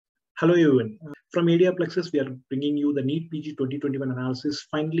Hello everyone. From ADrPlexus, we are bringing you the NEET-PG 2021 analysis.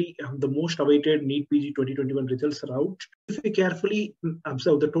 Finally, the most awaited NEET-PG 2021 results are out. If we carefully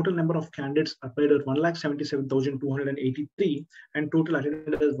observe, the total number of candidates applied are 1,77,283 and total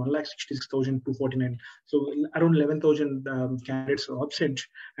attended is 1,66,249. So around 11,000 candidates are absent,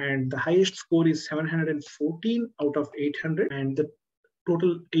 and the highest score is 714 out of 800, and the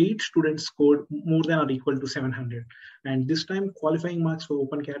total 8 students scored more than or equal to 700. And this time qualifying marks for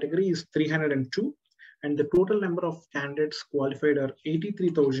open category is 302. And the total number of candidates qualified are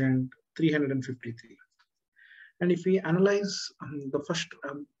 83,353. And if we analyze the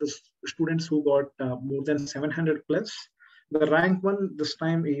students who got more than 700 plus, the rank 1 this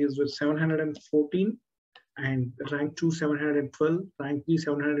time is with 714. And rank 2, 712, rank 3,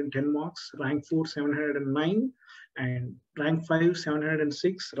 710 marks, rank 4, 709, and rank 5,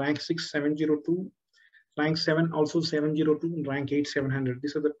 706, rank 6, 702, rank 7 also 702, and rank 8, 700.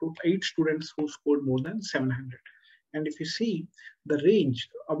 These are the total 8 students who scored more than 700. And if you see the range,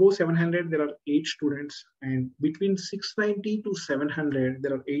 above 700, there are 8 students, and between 690 to 700,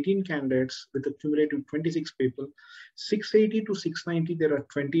 there are 18 candidates with a cumulative 26 people. 680 to 690, there are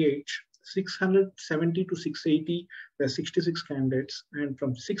 28. 670 to 680, there are 66 candidates, and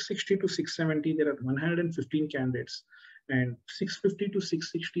from 660 to 670, there are 115 candidates, and 650 to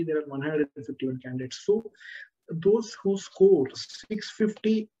 660, there are 151 candidates. So those who score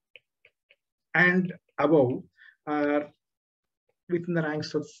 650 and above are within the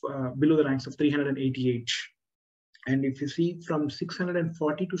ranks of below the ranks of 388. And if you see from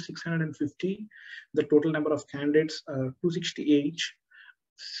 640 to 650, the total number of candidates are 268.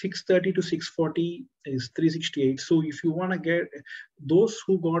 630 to 640 is 368. So if you want to get those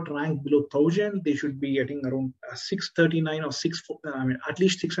who got ranked below 1000, they should be getting around 639 or at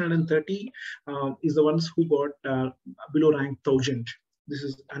least 630 is the ones who got below rank 1000. This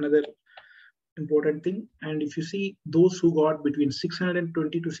is another important thing. And if you see those who got between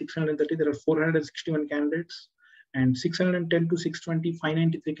 620 to 630, there are 461 candidates, and 610 to 620,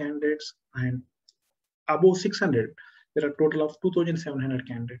 593 candidates, and above 600, there are a total of 2,700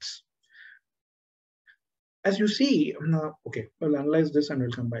 candidates. As you see, okay, we'll analyze this and we'll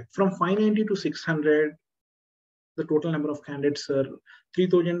come back. From 590 to 600, the total number of candidates are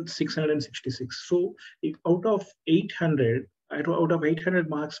 3,666. So if out of 800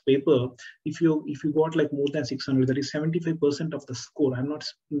 marks paper, if you got like more than 600, that is 75% of the score. I'm not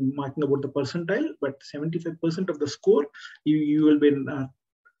marking about the percentile, but 75% of the score, you will be in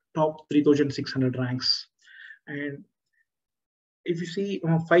top 3,600 ranks. And if you see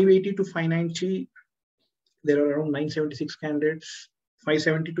 580 to 590, there are around 976 candidates.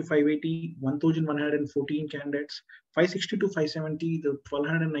 570 to 580, 1,114 candidates. 560 to 570, the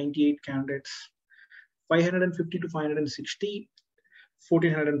 1,298 candidates. 550 to 560,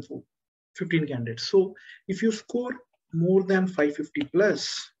 1,415 candidates. So if you score more than 550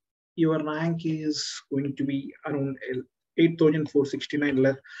 plus, your rank is going to be around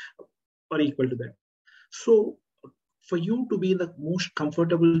 8,469 or equal to that. So for you to be in the most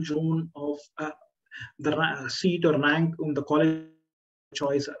comfortable zone of the seat or rank in the college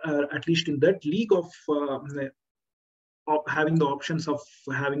choice, at least in that league of having the options of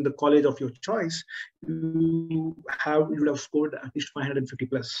having the college of your choice, you would have scored at least 550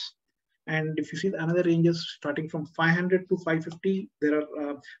 plus. And if you see another ranges starting from 500 to 550, there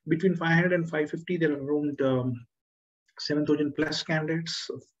are between 500 and 550, there are around 7,000 plus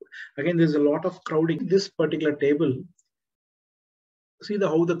candidates. Again, there's a lot of crowding. This particular table, see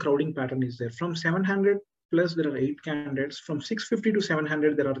how the crowding pattern is there. From 700 plus, there are 8 candidates. From 650 to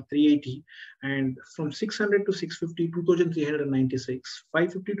 700, there are 380. And from 600 to 650, 2,396.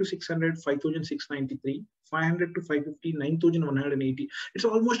 550 to 600, 5,693. 500 to 550, 9,180. It's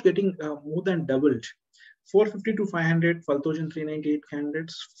almost getting more than doubled. 450 to 500, 12,398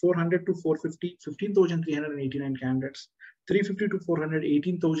 candidates. 400 to 450, 15,389 candidates. 350 to 400,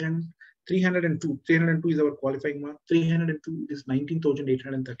 18,000. 302 is our qualifying mark. 302 is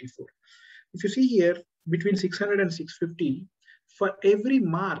 19,834. If you see here, between 600 and 650, for every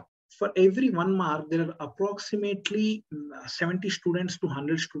one mark, there are approximately 70 students to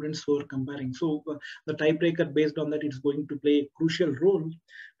 100 students who are comparing. So the tiebreaker based on that is going to play a crucial role.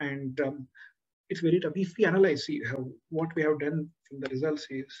 And it's very tough. If we analyze, see what we have done from the results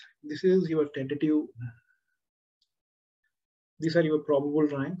is, this is your tentative, these are your probable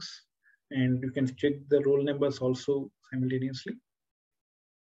ranks, and you can check the roll numbers also simultaneously.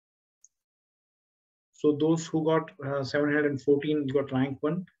 So those who got 714 got rank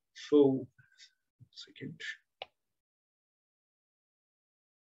 1. So second.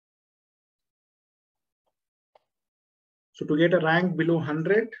 So to get a rank below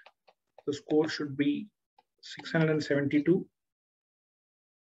 100, the score should be 672.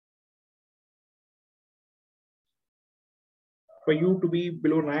 For you to be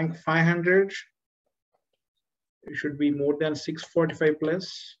below rank 500, it should be more than 645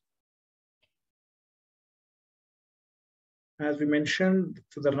 plus. As we mentioned,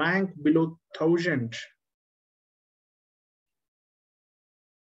 for the rank below 1000,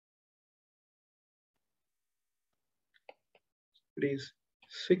 it is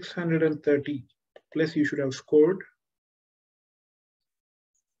 630 plus you should have scored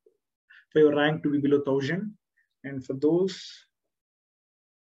for your rank to be below 1000. And for those,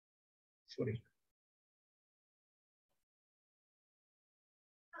 sorry.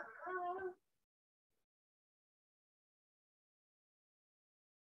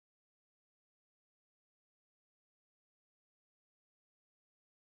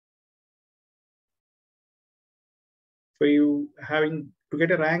 For you having to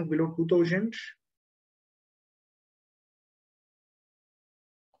get a rank below 2000,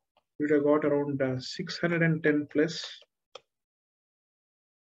 you would have got around 610 plus.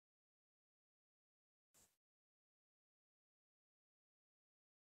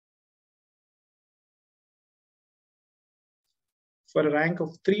 For a rank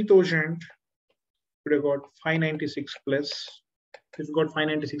of 3000, you would have got 596 plus. If you got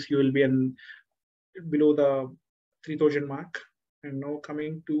 596, you will be below the 3000 mark. And now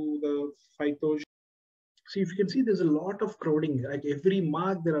coming to the 5000. See, if you can see, there's a lot of crowding. Like every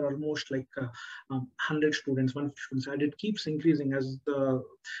mark, there are almost like 100 students, 150 students, and it keeps increasing as the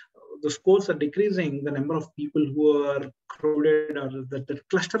scores are decreasing. The number of people who are crowded, or the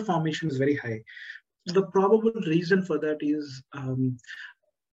cluster formation is very high. The probable reason for that is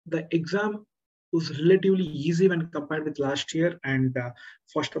the exam was relatively easy when compared with last year. And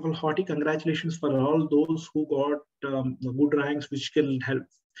first of all, hearty congratulations for all those who got good ranks, which can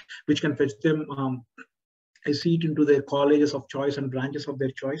fetch them a seat into their colleges of choice and branches of their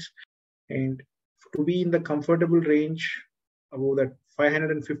choice. And to be in the comfortable range above that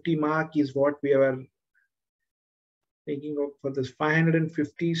 550 mark is what we are taking out for this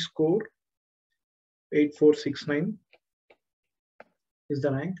 550 score. 8469 is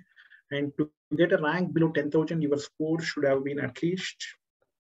the rank. And to get a rank below 10,000, your score should have been at least.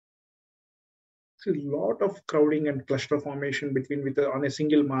 So a lot of crowding and cluster formation on a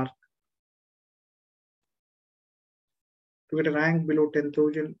single mark. To get a rank below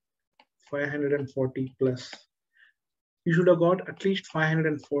 10,000, 540 plus. You should have got at least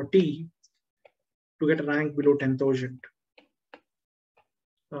 540 to get a rank below 10,000,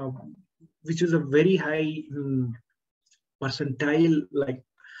 which is a very high percentile, like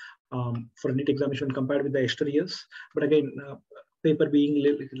for a NEET examination compared with the extra years. But again, paper being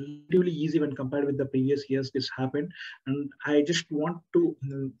relatively easy when compared with the previous years, this happened. And I just want to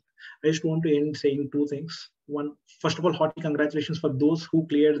end saying two things. One, first of all, hearty congratulations for those who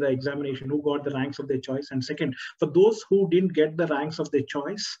cleared the examination, who got the ranks of their choice. And second, for those who didn't get the ranks of their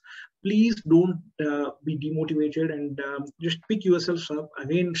choice, please don't be demotivated, and just pick yourselves up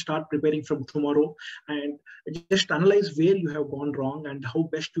again, start preparing from tomorrow, and just analyze where you have gone wrong and how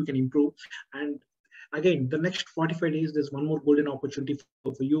best you can improve. And again, the next 45 days, there's one more golden opportunity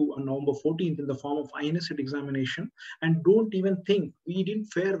for you on November 14th in the form of INSET examination. And don't even think we didn't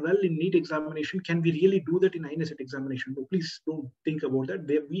fare well in NEET examination. Can we really do that in INSET examination? No, please don't think about that.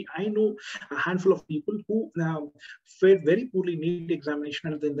 I know a handful of people who fared very poorly in NEET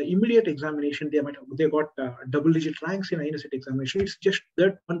examination, and then the immediate examination, they got double-digit ranks in INSET examination. It's just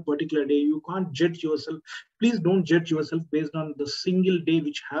that one particular day. You can't judge yourself. Please don't judge yourself based on the single day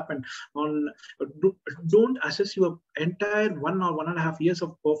which happened. Don't assess your entire 1 or 1.5 years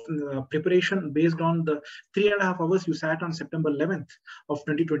of preparation based on the 3.5 hours you sat on September 11th of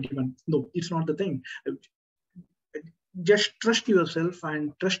 2021. No, it's not the thing. Just trust yourself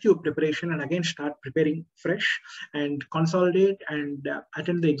and trust your preparation, and again start preparing fresh and consolidate and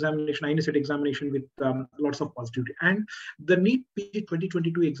attend the examination, INSET examination, with lots of positivity. And the NEET-PG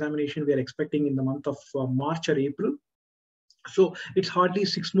 2022 examination we are expecting in the month of March or April. So it's hardly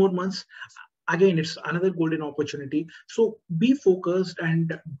 6 more months. Again, it's another golden opportunity. So be focused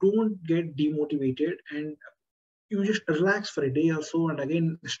and don't get demotivated, and you just relax for a day or so, and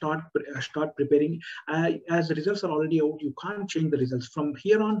again start preparing. As the results are already out, you can't change the results. From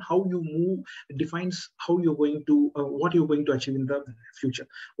here on, how you move defines how you're going to what you're going to achieve in the future.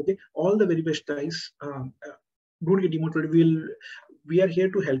 Okay, all the very best, guys. Don't get demotivated. We are here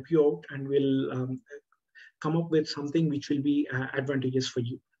to help you out, and we'll come up with something which will be advantageous for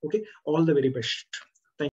you. Okay, all the very best.